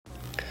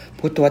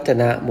พุทธวจ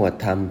นะหมวด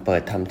ธรรมเปิ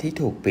ดธรรมที่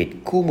ถูกปิด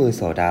คู่มือโ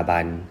สดาบั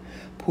น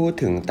พูด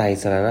ถึงไตร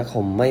สรณค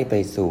มไม่ไป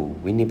สู่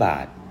วินิบา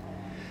ต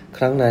ค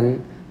รั้งนั้น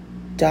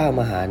เจ้า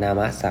มหานา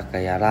มสัก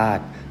ยราช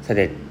เส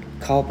ด็จ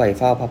เข้าไป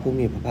เฝ้าพระผู้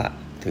มีพระภาค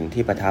ถึง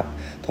ที่ประทับ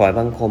ถวาย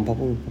บังคมพระ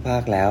ผู้มีพระภา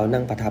คแล้ว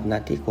นั่งประทับณ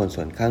ที่โคน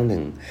ส่วนข้างหนึ่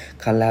ง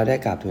ครั้นแล้วได้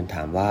กราบทูลถ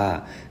ามว่า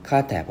ข้า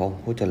แต่พระอง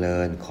ค์ผู้เจริ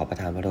ญขอประ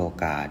ทานพระโอ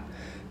กาส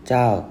เ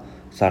จ้า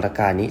สรก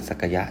านิสั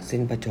กยะสิ้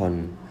นพระชน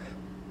ม์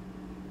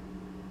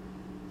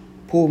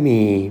ผู้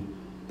มี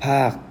ภ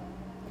าค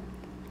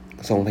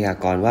ทรงพยา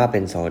กรณ์ว่าเป็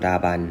นโสดา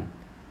บัน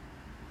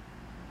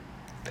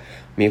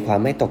มีความ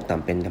ไม่ตกต่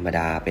ำเป็นธรรมด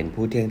าเป็น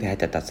ผู้เที่ยงแท้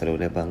จะตรัสรู้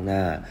ในเบื้องหน้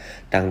า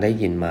ดังได้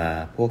ยินมา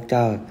พวกเ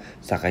จ้า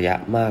สักยะ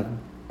มาก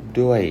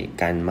ด้วย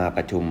กันมาป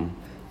ระชุม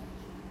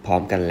พร้อ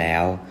มกันแล้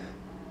ว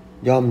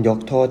ย่อมยก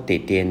โทษติ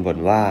เตียนบ่น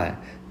ว่า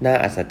น่า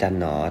อัศจรรย์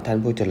หนอท่าน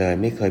ผู้เจริญ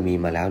ไม่เคยมี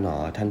มาแล้วหนอ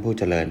ท่านผู้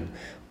เจริญ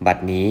บัด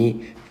นี้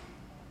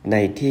ใน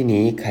ที่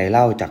นี้ใครเ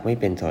ล่าจักไม่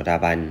เป็นโสดา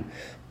บัน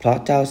เพราะ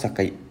เจ้า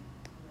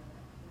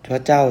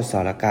ส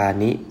รกา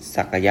นิ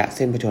สักยะ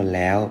สิ้นพระชนม์แ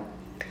ล้ว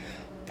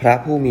พระ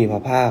ผู้มีพร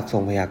ะภาคทร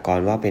งพยากร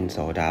ณ์ว่าเป็นโส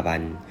ดาบั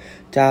น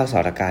เจ้าส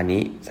รกานิ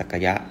สัก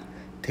ยะ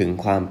ถึง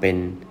ความเป็น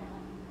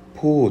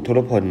ผู้ทุร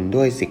พล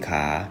ด้วยสิกข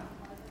า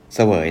เส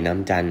วยน้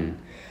ำจันทร์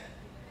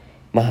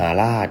มหา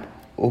ราช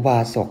อุบา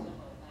สก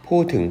พู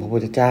ดถึงพระพุท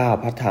ธเจ้า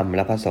พระธรรมแล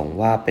ะพระสงฆ์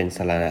ว่าเป็นส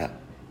รณะ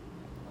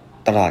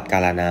ตลอดกา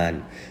ลนาน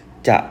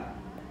จะ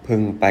พึ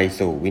งไป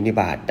สู่วินิ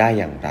บาตได้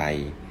อย่างไร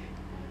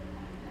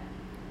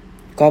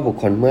ก็บุค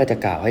คลเมื่อจะ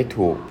กล่าวให้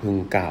ถูกพึง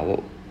กล่า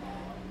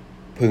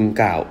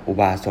วอุ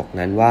บาสก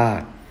นั้นว่า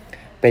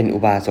เป็นอุ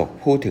บาสก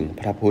พูดถึง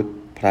พระพุทธ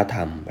พระธร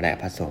รมและ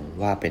พระสงฆ์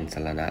ว่าเป็นส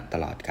รณะต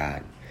ลอดกา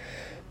ล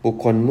บุค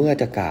คลเมื่อ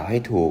จะกล่าวให้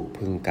ถูก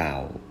พึงกล่า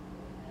ว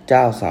เจ้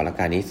าสร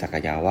กานิสัก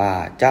ยะว่า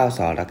เจ้าส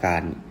รกา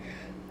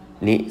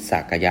นิสั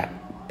กยะ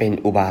เป็น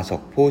อุบาส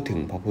กพูดถึง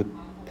พระพุท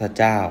ธ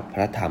เจ้าพ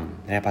ระธรรม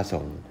และพระส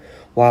งฆ์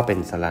ว่าเป็น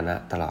สรณะ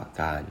ตลอด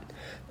กาล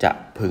จะ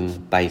พึง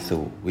ไป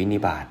สู่วินิ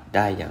บาตไ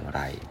ด้อย่างไ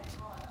ร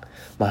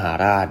มหา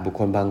ราชบุค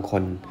คลบางค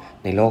น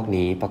ในโลก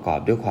นี้ประกอบ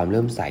ด้วยความเ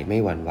ลื่อมใสไม่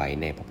หวั่นไหว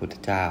ในพระพุทธ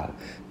เจ้า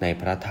ใน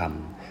พระธรรม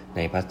ใน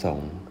พระสง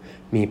ฆ์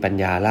มีปัญ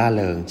ญาล่าเ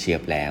ริงเฉีย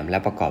บแหลมและ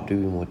ประกอบด้วย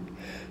วิมุตติ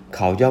เข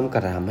าย่อมกร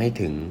ะทำใ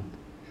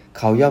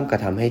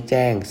ห้แ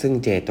จ้งซึ่ง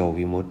เจโต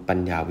วิมุตติปัญ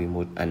ญาวิ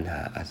มุตติอันห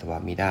าอาสวะ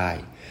มิได้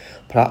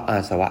เพราะอา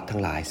สวะทั้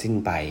งหลายสิ้น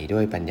ไปด้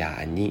วยปัญญา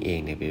อันยิ่งเอง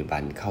ในปัจจุบั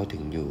นเข้าถึ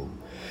งอยู่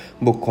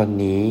บุคค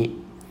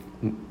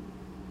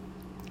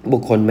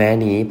ลแม้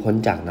นี้พ้น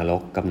จากนร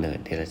กกำเนิด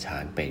เดรัจฉา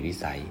นเปรตวิ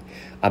สัย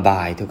อบ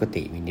ายทุก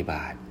ติวินิบ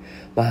าต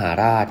มหา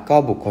ราชก็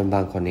บุคคลบ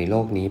างคนในโล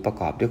กนี้ประ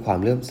กอบด้วยความ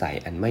เลื่อมใส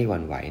อันไม่ห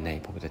วั่นไหวใน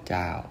พระพุทธเ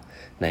จ้า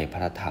ในพ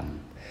ระธรรม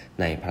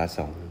ในพระส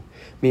งฆ์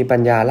มีปั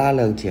ญญาล่าเ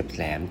ริงเฉียบแ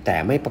หลมแต่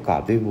ไม่ประกอ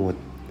บด้วยวิมุต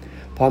ติ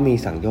เพราะมี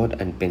สังโยชน์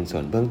อันเป็นส่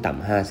วนเบื้องต่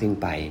ำห้าสิ้น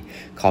ไป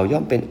เขาย่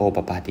อมเป็นโอป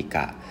ปาติก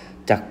ะ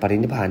จากปริ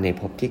นิพพานใน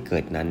ภพที่เกิ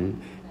ดนั้น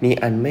มี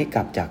อันไม่ก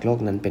ลับจากโลก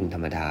นั้นเป็นธร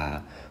รมดา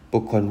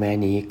บุคคลแม้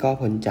นี้ก็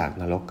พ้นจาก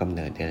นรกกำเ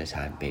นิดเดรัจฉ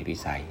านเปรตวิ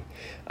สัย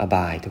อบ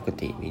ายทุก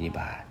ติวินิ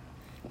บาต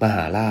มห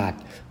าราช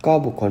ก็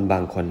บุคคลบา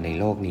งคนใน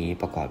โลกนี้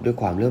ประกอบด้วย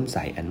ความเลื่อมใส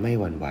อันไม่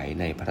หวั่นไหว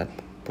ในพระ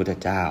พุทธ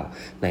เจ้า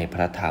ในพ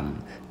ระธรรม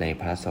ใน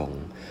พระสง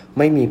ฆ์ไ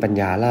ม่มีปัญ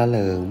ญาล่าเ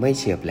ริงไม่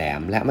เฉียบแหล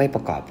มและไม่ป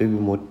ระกอบด้วย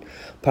วิมุตติ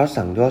เพราะ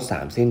สังโยชน์สา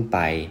มสิ้นไป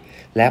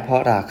และเพรา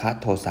ะราคะ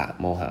โทสะ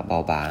โมหะเบา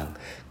บาง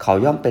เขา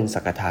ย่อมเป็นส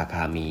กทาค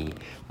ามี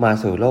มา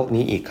สู่โลก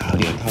นี้อีกคราว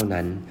เดียวเท่า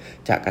นั้น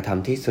จะกระท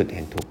ำที่สุดแ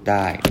ห่งทุกข์ไ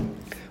ด้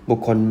บุค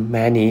คลแ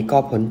ม้นี้ก็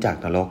พ้นจาก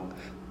นรก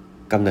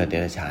กำเนิดเด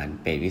รัจฉาน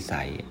เปรตวิ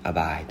สัยอบ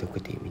ายทุก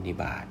ติวินิ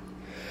บาต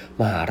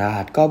มหารา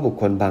ชก็บุค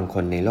คลบางค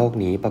นในโลก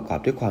นี้ประกอบ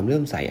ด้วยความเลื่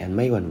อมใสอันไ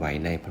ม่หวั่นไหว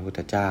ในพระพุทธ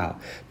เจ้า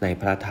ใน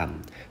พระธรรม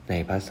ใน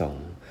พระสง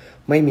ฆ์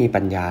ไม่มี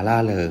ปัญญาล่า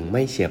เริงไ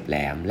ม่เฉียบแหล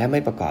มและไม่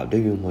ประกอบด้ว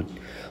ยวิมุตติ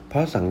เพรา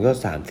ะสังโยช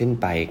น์สามสิ้น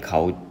ไปเขา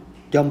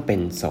ย่อมเป็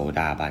นโส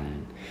ดาบัน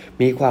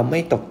มีความไม่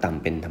ตกต่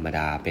ำเป็นธรรมด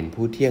าเป็น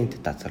ผู้เที่ยงจะ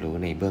ตรัสรู้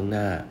ในเบื้องห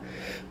น้า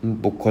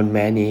บุคคลแ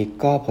ม้นี้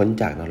ก็พ้น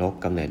จากนรก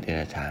กำเนิดเด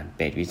รัจฉานเป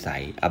รตวิสั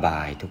ยอบา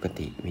ยทุก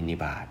ติวินิ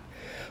บาต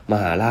ม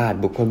หาราช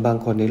บุคคลบาง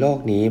คนในโลก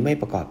นี้ไม่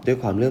ประกอบด้วย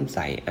ความเลื่อมใส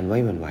อันไม่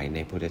หวั่นไหวใน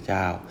พระพุทธเ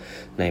จ้า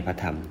ในพระ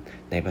ธรรม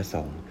ในพระส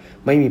งฆ์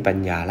ไม่มีปัญ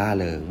ญาล่า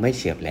เริงไม่เ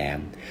ฉียบแหลม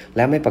แล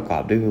ะไม่ประกอ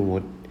บด้วยวิมุ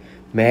ตติ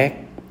แม้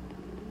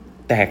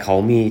แต่เขา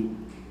มี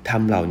ธรร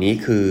มเหล่านี้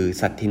คือ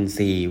สัตทิน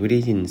รีวิริ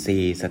ยินรี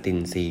สติน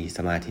รีส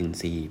มาธิน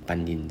รีปัญ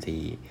ญินรี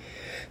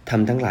ธรร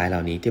มทั้งหลายเหล่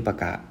านี้ที่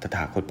ตถ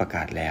าคตประก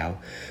าศแล้ว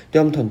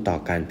ย่อมทนต่อ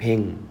การเพ่ง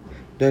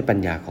ด้วยปัญ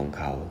ญาของเ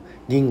ขา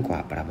ยิ่งกว่า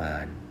ประมา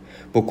ณ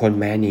บุคคล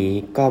แม้นี้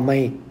ก็ไม่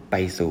ไป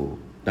สู่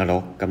นร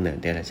กกำเนิด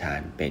เดรัจฉา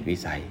นเปรตวิ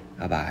สัย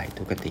อบาย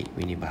ทุกติ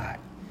วินิบาต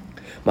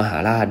มหา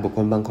ราชบุคค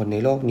ลบางคนใน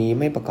โลกนี้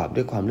ไม่ประกอบ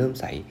ด้วยความเลื่อม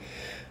ใส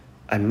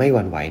อันไม่ห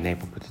วั่นไหวใน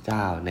พระพุทธเจ้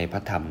าในพร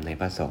ะธรรมใน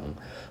พระสงฆ์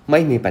ไม่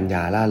มีปัญญ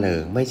าล่าเริ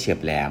งไม่เฉียบ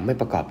แหลมไม่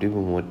ประกอบด้วย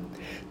วิมุตติ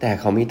แต่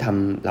เขามีธรรม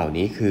เหล่า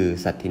นี้คือ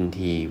สัตทิน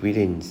รีวิ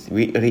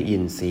ริยิ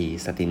นทรีย์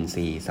สตินท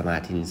รีย์สมา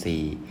ธินทรี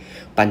ย์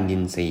ปัญญิ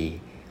นทรีย์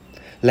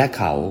และ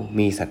เขา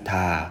มีศรัทธ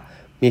า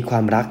มีควา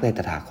มรักในต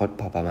ถาคต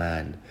พอประมา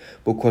ณ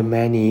บุคคลแ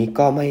ม้นี้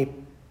ก็ไม่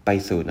ไป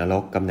สู่นร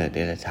กกำเนิดเด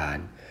รัจฉาน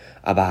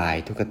อบาย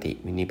ทุกติ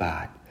วินิบา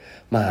ต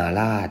มหา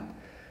ราช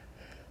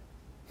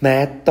แม้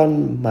ต้น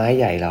ไม้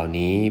ใหญ่เหล่า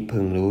นี้พึ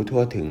งรู้ทั่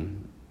วถึง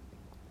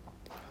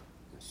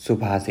สุ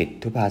ภาษิต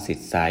ทุภาษิต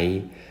ไซ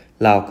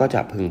เราก็จ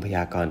ะพึงพย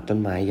ากรณ์ต้น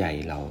ไม้ใหญ่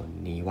เหล่า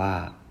นี้ว่า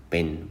เ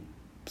ป็น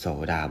โส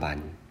ดาบัน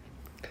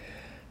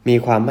มี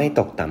ความไม่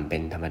ตกต่ำเป็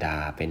นธรรมดา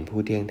เป็นผู้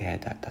เที่ยงแท้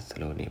จะตรัส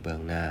รู้ในเบื้อ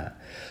งหน้า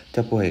จ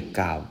ะป่วย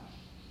กล่าว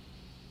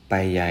ไป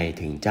ใหญ่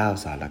ถึงเจ้า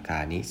สารกา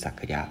นิสั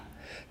กยะ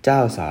เจ้า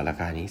สาร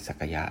กานิสั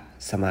กยะ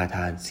สมาท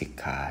านสิก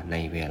ขาใน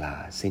เวลา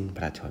สิ้นพ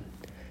ระชนม์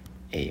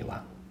เอวั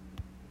ง